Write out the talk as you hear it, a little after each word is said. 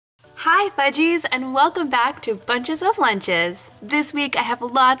Hi Fudgies, and welcome back to Bunches of Lunches. This week I have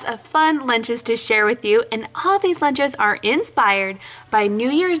lots of fun lunches to share with you, and all of these lunches are inspired by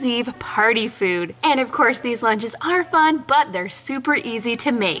New Year's Eve party food. And of course these lunches are fun, but they're super easy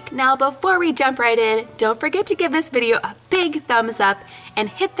to make. Now before we jump right in, don't forget to give this video a big thumbs up and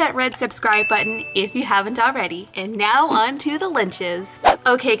hit that red subscribe button if you haven't already. And now on to the lunches.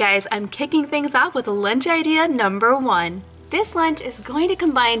 Okay guys, I'm kicking things off with lunch idea number 1. This lunch is going to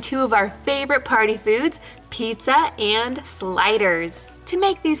combine two of our favorite party foods, pizza and sliders. To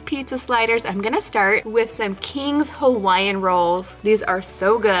make these pizza sliders, I'm gonna start with some King's Hawaiian rolls. These are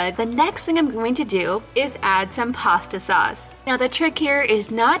so good. The next thing I'm going to do is add some pasta sauce. Now the trick here is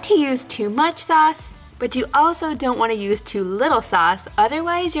not to use too much sauce, but you also don't want to use too little sauce,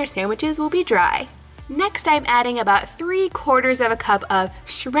 otherwise your sandwiches will be dry. Next, I'm adding about 3/4 of a cup of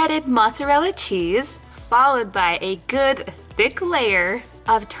shredded mozzarella cheese, followed by a good thick layer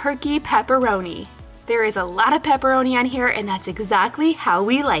of turkey pepperoni. There is a lot of pepperoni on here, and that's exactly how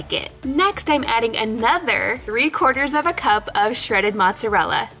we like it. Next, I'm adding another 3/4 of a cup of shredded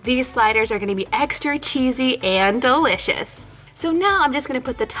mozzarella. These sliders are gonna be extra cheesy and delicious. So now I'm just gonna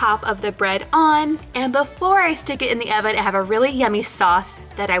put the top of the bread on, and before I stick it in the oven, I have a really yummy sauce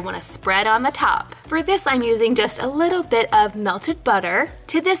that I wanna spread on the top. For this, I'm using just a little bit of melted butter.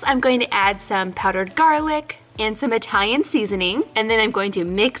 To this, I'm going to add some powdered garlic and some Italian seasoning, and then I'm going to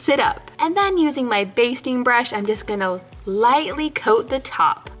mix it up. And then using my basting brush, I'm just gonna lightly coat the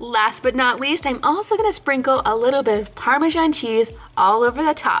top. Last but not least, I'm also gonna sprinkle a little bit of Parmesan cheese all over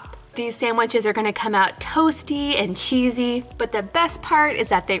the top. These sandwiches are gonna come out toasty and cheesy, but the best part is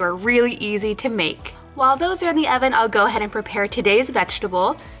that they were really easy to make. While those are in the oven, I'll go ahead and prepare today's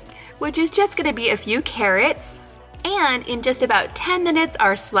vegetable, which is just gonna be a few carrots. And in just about 10 minutes,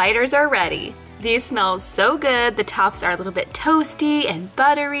 our sliders are ready. These smell so good. The tops are a little bit toasty and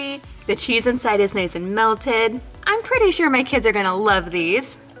buttery. The cheese inside is nice and melted. I'm pretty sure my kids are gonna love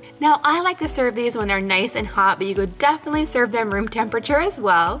these. Now, I like to serve these when they're nice and hot, but you could definitely serve them room temperature as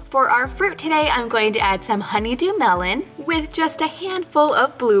well. For our fruit today, I'm going to add some honeydew melon with just a handful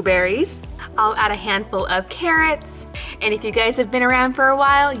of blueberries. I'll add a handful of carrots. And if you guys have been around for a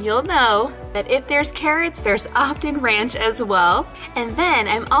while, you'll know that if there's carrots, there's often ranch as well. And then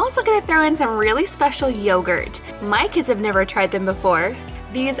I'm also gonna throw in some really special yogurt. My kids have never tried them before.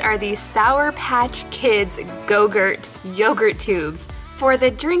 These are the Sour Patch Kids Go-Gurt yogurt tubes. For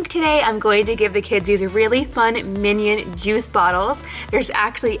the drink today, I'm going to give the kids these really fun Minion juice bottles. There's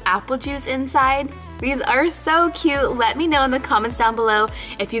actually apple juice inside. These are so cute. Let me know in the comments down below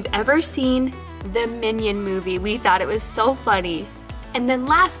if you've ever seen the Minion movie. We thought it was so funny. And then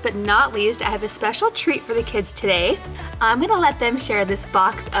last but not least, I have a special treat for the kids today. I'm gonna let them share this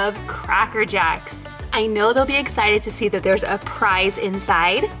box of Cracker Jacks. I know they'll be excited to see that there's a prize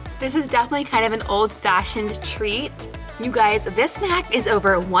inside. This is definitely kind of an old-fashioned treat. You guys, this snack is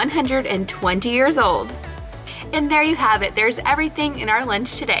over 120 years old. And there you have it. There's everything in our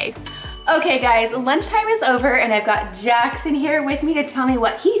lunch today. Okay guys, lunchtime is over and I've got Jackson here with me to tell me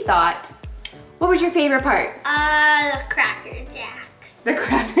what he thought. What was your favorite part? The Cracker Jacks. The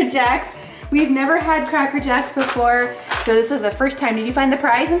Cracker Jacks? We've never had Cracker Jacks before, so this was the first time. Did you find the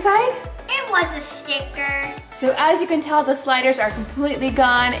prize inside? It was a sticker. So as you can tell, the sliders are completely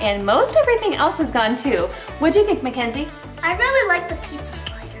gone and most everything else is gone too. What'd you think, Mackenzie? I really like the pizza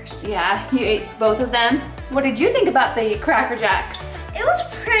sliders. Yeah, you ate both of them. What did you think about the Cracker Jacks? It was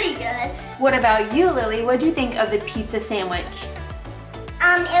pretty good. What about you, Lily? What'd you think of the pizza sandwich?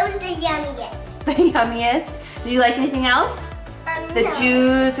 It was the yummiest. The yummiest? Did you like anything else? The No.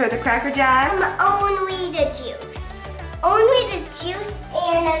 juice or the Cracker Jacks? Only the juice. Only the juice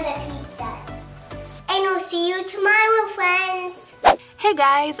and the pizzas. And we'll see you tomorrow, friends. Hey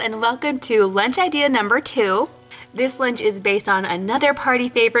guys, and welcome to lunch idea number 2. This lunch is based on another party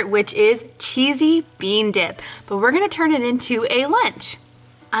favorite, which is cheesy bean dip, but we're gonna turn it into a lunch.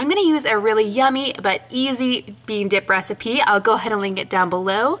 I'm gonna use a really yummy but easy bean dip recipe. I'll go ahead and link it down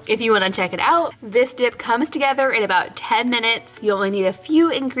below if you wanna check it out. This dip comes together in about 10 minutes. You only need a few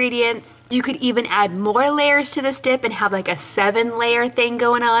ingredients. You could even add more layers to this dip and have like a 7-layer thing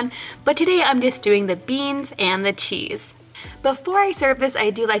going on, but today I'm just doing the beans and the cheese. Before I serve this,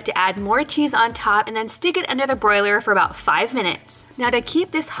 I do like to add more cheese on top and then stick it under the broiler for about 5 minutes. Now to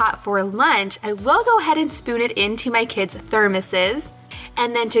keep this hot for lunch, I will go ahead and spoon it into my kids' thermoses.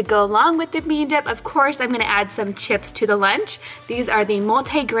 And then to go along with the bean dip, of course, I'm gonna add some chips to the lunch. These are the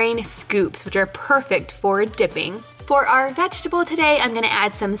multi-grain scoops, which are perfect for dipping. For our vegetable today, I'm gonna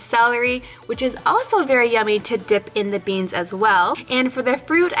add some celery, which is also very yummy to dip in the beans as well. And for the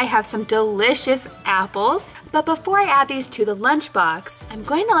fruit, I have some delicious apples. But before I add these to the lunchbox, I'm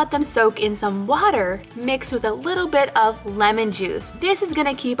going to let them soak in some water mixed with a little bit of lemon juice. This is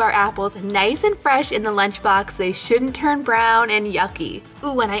gonna keep our apples nice and fresh in the lunchbox. They shouldn't turn brown and yucky.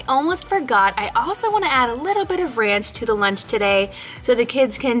 Ooh, and I almost forgot, I also wanna add a little bit of ranch to the lunch today so the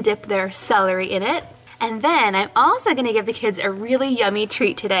kids can dip their celery in it. And then I'm also gonna give the kids a really yummy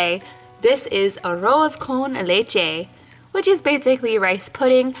treat today. This is arroz con leche, which is basically rice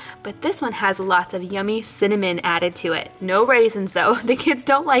pudding, but this one has lots of yummy cinnamon added to it. No raisins though, the kids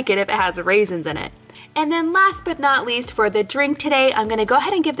don't like it if it has raisins in it. And then last but not least for the drink today, I'm gonna go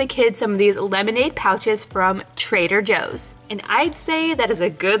ahead and give the kids some of these lemonade pouches from Trader Joe's. And I'd say that is a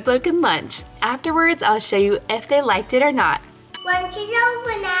good looking lunch. Afterwards, I'll show you if they liked it or not. Lunch is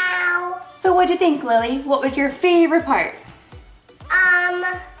over now. So what'd you think, Lily? What was your favorite part?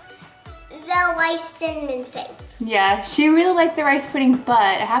 The rice cinnamon thing. Yeah, she really liked the rice pudding, but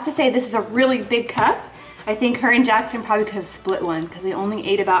I have to say this is a really big cup. I think her and Jackson probably could have split one because they only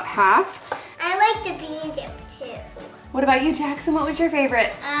ate about half. I like the bean dip too. What about you, Jackson? What was your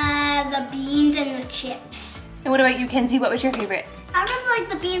favorite? The beans and the chips. And what about you, Kenzie? What was your favorite? I really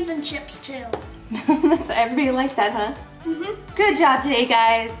like the beans and chips too. Everybody liked that, huh? Mm-hmm. Good job today,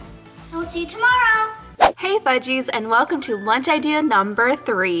 guys. I'll see you tomorrow. Hey, Fudgies, and welcome to lunch idea number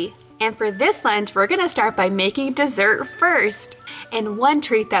 3. And for this lunch, we're gonna start by making dessert first. And one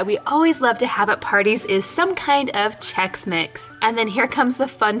treat that we always love to have at parties is some kind of Chex Mix. And then here comes the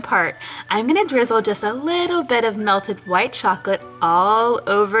fun part. I'm gonna drizzle just a little bit of melted white chocolate all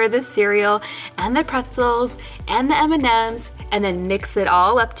over the cereal and the pretzels and the M&Ms, and then mix it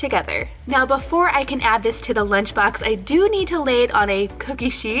all up together. Now before I can add this to the lunchbox, I do need to lay it on a cookie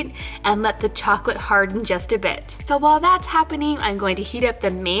sheet and let the chocolate harden just a bit. So while that's happening, I'm going to heat up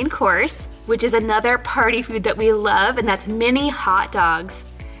the main course, which is another party food that we love, and that's mini hot dogs.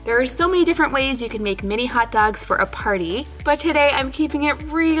 There are so many different ways you can make mini hot dogs for a party, but today I'm keeping it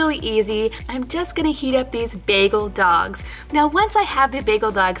really easy. I'm just gonna heat up these bagel dogs. Now once I have the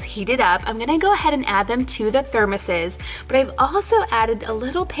bagel dogs heated up, I'm gonna go ahead and add them to the thermoses, but I've also added a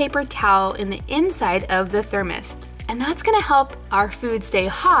little paper towel in the inside of the thermos. And that's gonna help our food stay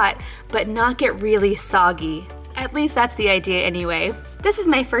hot, but not get really soggy. At least that's the idea anyway. This is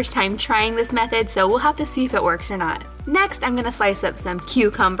my first time trying this method, so we'll have to see if it works or not. Next, I'm gonna slice up some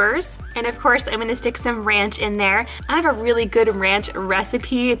cucumbers. And of course, I'm gonna stick some ranch in there. I have a really good ranch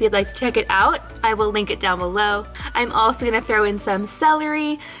recipe if you'd like to check it out. I will link it down below. I'm also gonna throw in some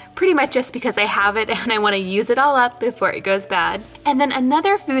celery, pretty much just because I have it and I wanna use it all up before it goes bad. And then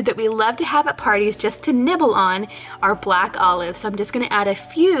another food that we love to have at parties just to nibble on are black olives. So I'm just gonna add a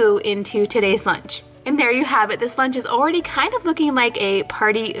few into today's lunch. And there you have it. This lunch is already kind of looking like a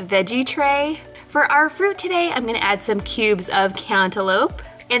party veggie tray. For our fruit today, I'm gonna add some cubes of cantaloupe.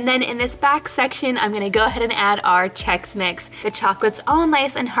 And then in this back section, I'm gonna go ahead and add our Chex Mix. The chocolate's all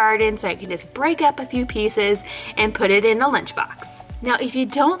nice and hardened, so I can just break up a few pieces and put it in the lunchbox. Now, if you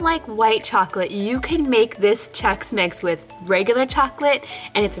don't like white chocolate, you can make this Chex Mix with regular chocolate,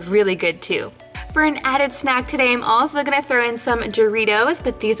 and it's really good too. For an added snack today, I'm also gonna throw in some Doritos,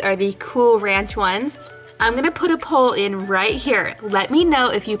 but these are the Cool Ranch ones. I'm gonna put a poll in right here. Let me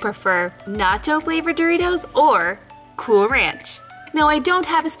know if you prefer nacho flavored Doritos or Cool Ranch. Now I don't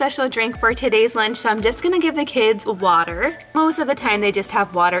have a special drink for today's lunch, so I'm just gonna give the kids water. Most of the time they just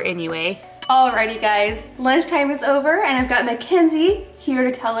have water anyway. Alrighty guys, lunchtime is over and I've got Mackenzie here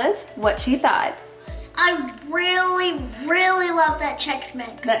to tell us what she thought. I really, really love that Chex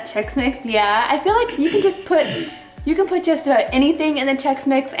Mix. That Chex Mix, yeah. I feel like you can put just about anything in the Chex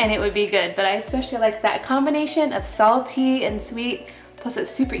Mix and it would be good, but I especially like that combination of salty and sweet, plus it's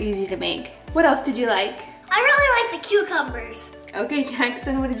super easy to make. What else did you like? I really like the cucumbers. Okay,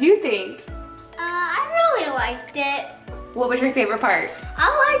 Jackson, what did you think? I really liked it. What was your favorite part?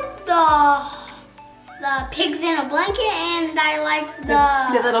 I liked the pigs in a blanket, and I liked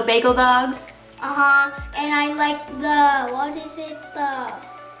the little bagel dogs. And I like the, what is it, the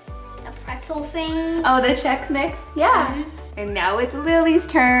pretzel thing. Oh, the Chex Mix? Yeah. And now it's Lily's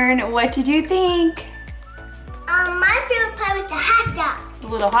turn. What did you think? My favorite part was the hot dog. The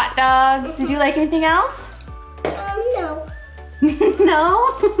little hot dogs. Did you like anything else? No.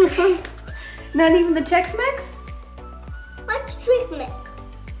 No? Not even the Chex Mix? What's Chex Mix?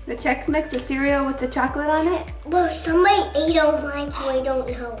 The Chex Mix, the cereal with the chocolate on it? Well, somebody ate on mine, so I don't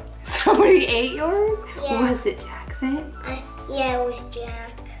know. Somebody ate yours? Yeah. Was it Jackson? Yeah, it was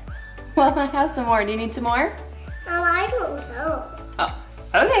Jack. Well, I have some more. Do you need some more? I don't know. Oh,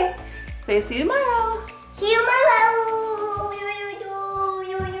 okay. So see you tomorrow. See you tomorrow.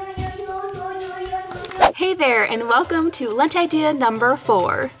 Hey there, and welcome to lunch idea number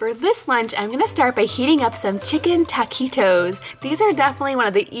 4. For this lunch, I'm gonna start by heating up some chicken taquitos. These are definitely one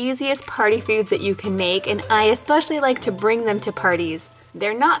of the easiest party foods that you can make, and I especially like to bring them to parties.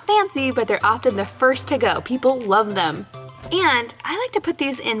 They're not fancy, but they're often the first to go. People love them. And I like to put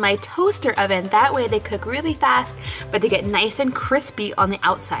these in my toaster oven. That way they cook really fast, but they get nice and crispy on the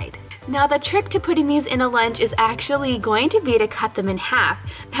outside. Now the trick to putting these in a lunch is actually going to be to cut them in half.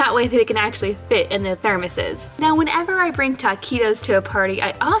 That way they can actually fit in the thermoses. Now whenever I bring taquitos to a party,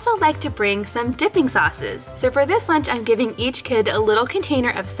 I also like to bring some dipping sauces. So for this lunch, I'm giving each kid a little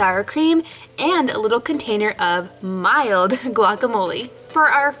container of sour cream and a little container of mild guacamole. For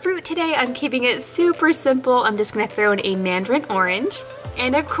our fruit today, I'm keeping it super simple. I'm just gonna throw in a mandarin orange.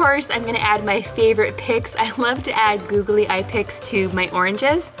 And of course, I'm gonna add my favorite picks. I love to add googly eye picks to my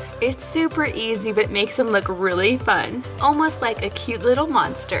oranges. It's super easy, but it makes them look really fun. Almost like a cute little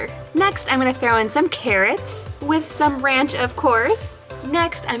monster. Next, I'm gonna throw in some carrots with some ranch, of course.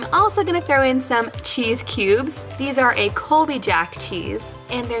 Next, I'm also gonna throw in some cheese cubes. These are a Colby Jack cheese,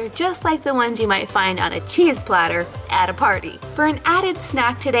 and they're just like the ones you might find on a cheese platter at a party. For an added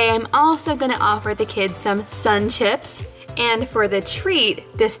snack today, I'm also gonna offer the kids some Sun Chips. And for the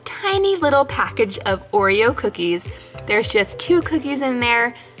treat, this tiny little package of Oreo cookies. There's just 2 cookies in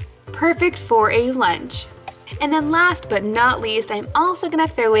there, perfect for a lunch. And then last but not least, I'm also gonna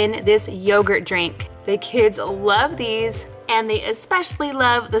throw in this yogurt drink. The kids love these, and they especially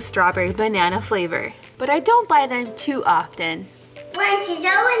love the strawberry banana flavor. But I don't buy them too often. Lunch is over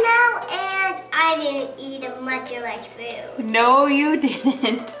now, and I didn't eat much of my food. No, you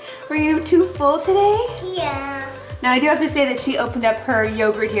didn't. Were you too full today? Yeah. Now I do have to say that she opened up her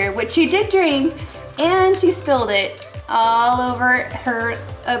yogurt here, which she did drink, and she spilled it all over her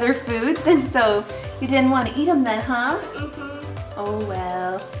other foods, and so you didn't want to eat them then, huh? Mm-hmm. Oh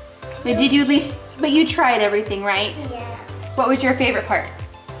well. But did you at least, but you tried everything, right? Yeah. What was your favorite part?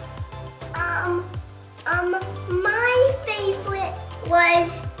 My favorite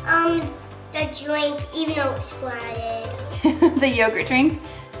was, the drink, even though it splattered. The yogurt drink?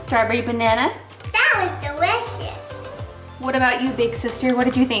 Strawberry banana? That was delicious. What about you, big sister? What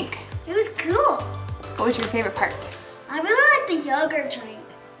did you think? It was cool. What was your favorite part? I really like the yogurt drink.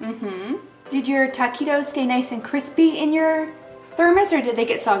 Mm-hmm. Did your taquitos stay nice and crispy in your thermos, or did they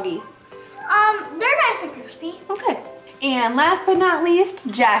get soggy? They're nice and crispy. Oh, good. And last but not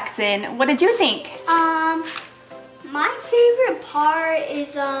least, Jackson, what did you think? My favorite part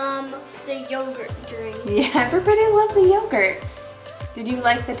is, the yogurt drink. Yeah, everybody loved the yogurt. Did you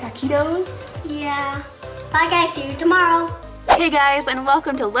like the taquitos? Yeah. Bye guys, see you tomorrow. Hey guys, and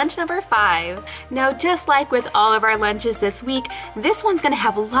welcome to lunch number 5. Now, just like with all of our lunches this week, this one's gonna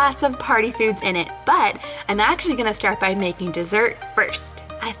have lots of party foods in it, but I'm actually gonna start by making dessert first.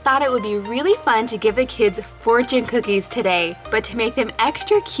 I thought it would be really fun to give the kids fortune cookies today, but to make them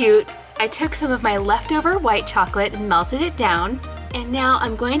extra cute, I took some of my leftover white chocolate and melted it down. And now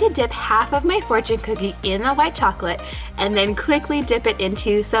I'm going to dip half of my fortune cookie in the white chocolate and then quickly dip it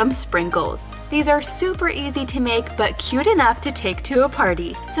into some sprinkles. These are super easy to make, but cute enough to take to a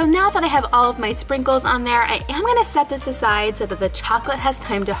party. So now that I have all of my sprinkles on there, I am gonna set this aside so that the chocolate has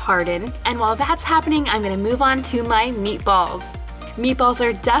time to harden. And while that's happening, I'm gonna move on to my meatballs. Meatballs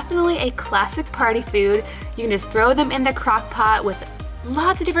are definitely a classic party food. You can just throw them in the crock pot with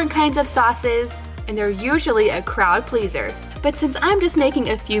lots of different kinds of sauces, and they're usually a crowd pleaser. But since I'm just making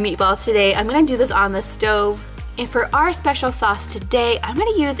a few meatballs today, I'm gonna do this on the stove. And for our special sauce today, I'm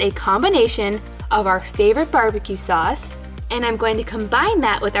gonna use a combination of our favorite barbecue sauce, and I'm going to combine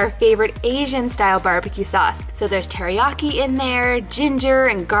that with our favorite Asian style barbecue sauce. So there's teriyaki in there, ginger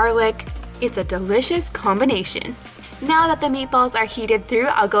and garlic. It's a delicious combination. Now that the meatballs are heated through,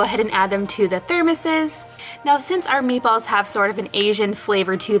 I'll go ahead and add them to the thermoses. Now, since our meatballs have sort of an Asian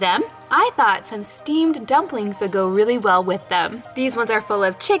flavor to them, I thought some steamed dumplings would go really well with them. These ones are full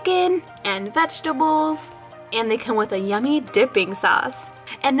of chicken and vegetables, and they come with a yummy dipping sauce.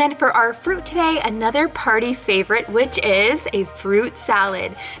 And then for our fruit today, another party favorite, which is a fruit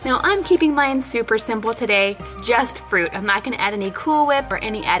salad. Now I'm keeping mine super simple today. It's just fruit. I'm not gonna add any Cool Whip or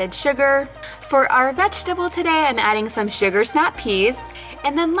any added sugar. For our vegetable today, I'm adding some sugar snap peas.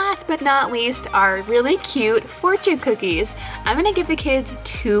 And then last but not least, our really cute fortune cookies. I'm gonna give the kids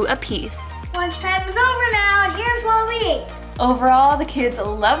 2 apiece. Lunchtime is over now, here's what we eat. Overall, the kids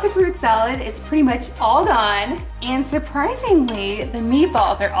love the fruit salad. It's pretty much all gone. And surprisingly, the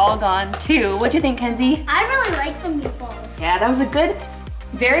meatballs are all gone too. What do you think, Kenzie? I really like the meatballs. Yeah, that was a good,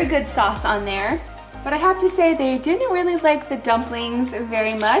 very good sauce on there. But I have to say they didn't really like the dumplings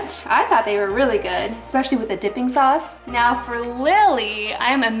very much. I thought they were really good, especially with the dipping sauce. Now for Lily,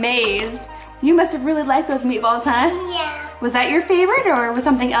 I'm amazed. You must have really liked those meatballs, huh? Yeah. Was that your favorite or was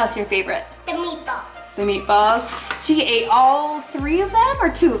something else your favorite? The meatballs. The meatballs. She ate all 3 of them or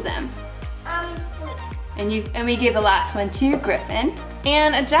 2 of them? 3. And we gave the last one to Griffin.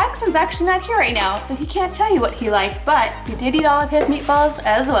 And Jackson's actually not here right now, so he can't tell you what he liked, but he did eat all of his meatballs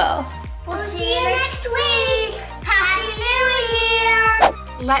as well. We'll see you next week. Happy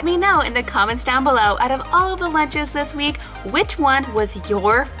New Year. Let me know in the comments down below, out of all of the lunches this week, which one was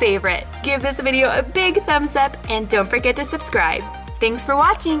your favorite? Give this video a big thumbs up and don't forget to subscribe. Thanks for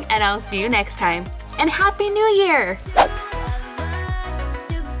watching and I'll see you next time. And Happy New Year!